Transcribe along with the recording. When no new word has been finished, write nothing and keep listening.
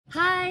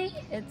Hi,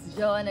 it's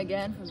Joan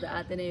again from the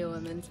Ateneo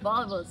Women's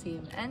Volleyball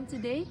team, and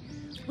today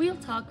we'll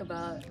talk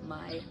about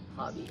my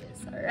hobbies.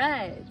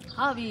 Alright,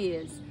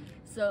 hobbies.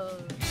 So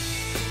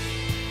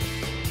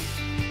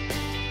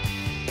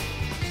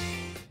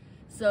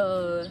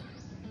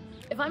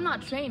if I'm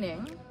not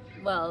training,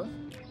 well,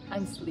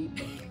 I'm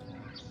sleeping.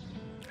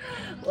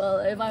 Well,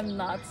 if I'm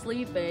not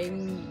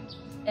sleeping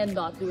and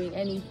not doing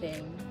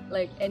anything,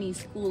 like any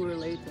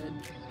school-related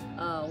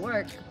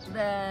work,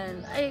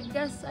 then I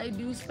guess I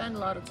do spend a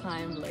lot of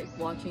time like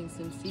watching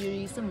some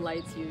series, some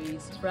light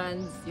series,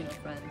 Friends, you know,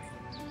 Friends.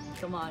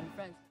 Come on,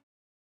 Friends.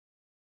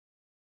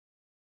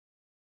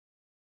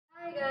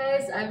 Hi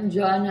guys, I'm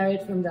Joan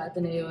Narit from the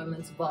Ateneo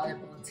Women's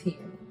Volleyball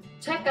team.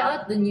 Check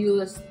out the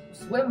newest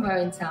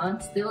swimwear in town,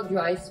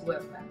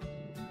 𝗕𝗜𝗜𝗏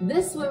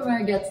This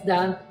swimwear gets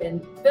damp in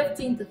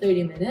 15 to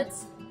 30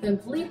 minutes,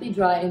 completely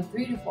dry in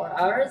 3 to 4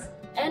 hours,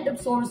 and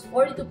absorbs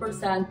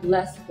 42%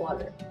 less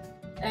water.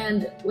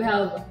 And we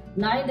have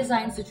 9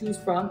 designs to choose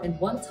from in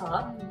one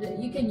top.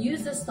 You can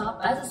use this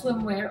top as a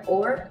swimwear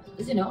or,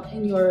 as you know,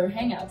 in your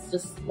hangouts,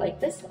 just like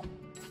this one,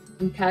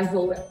 in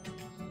casual wear.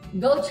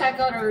 Go check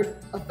out our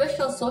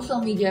official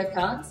social media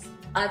accounts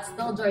at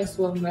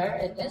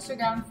𝗕𝗜𝗏𝙀 in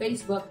Instagram,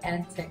 Facebook,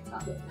 and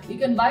TikTok. You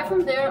can buy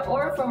from there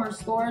or from our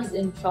stores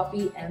in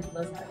Shopee and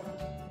Lazada.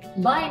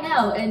 Buy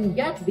now and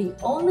get the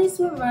only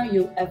swimwear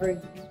you'll ever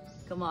need.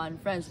 Come on,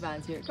 Friends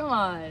fans here. Come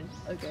on.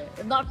 Okay,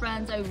 if not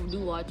Friends, I do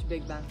watch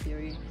Big Bang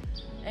Theory.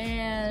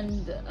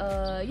 And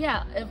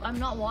yeah, if I'm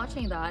not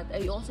watching that,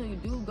 I also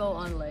do go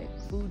on like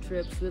food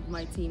trips with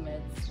my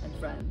teammates and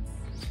friends.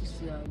 Just,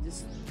 you know,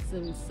 just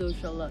some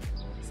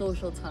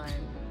social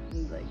time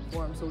and like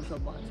form social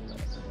bonds.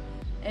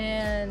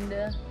 And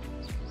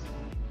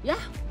yeah,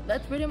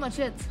 that's pretty much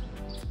it.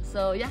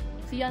 So yeah,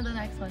 see you on the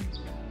next one.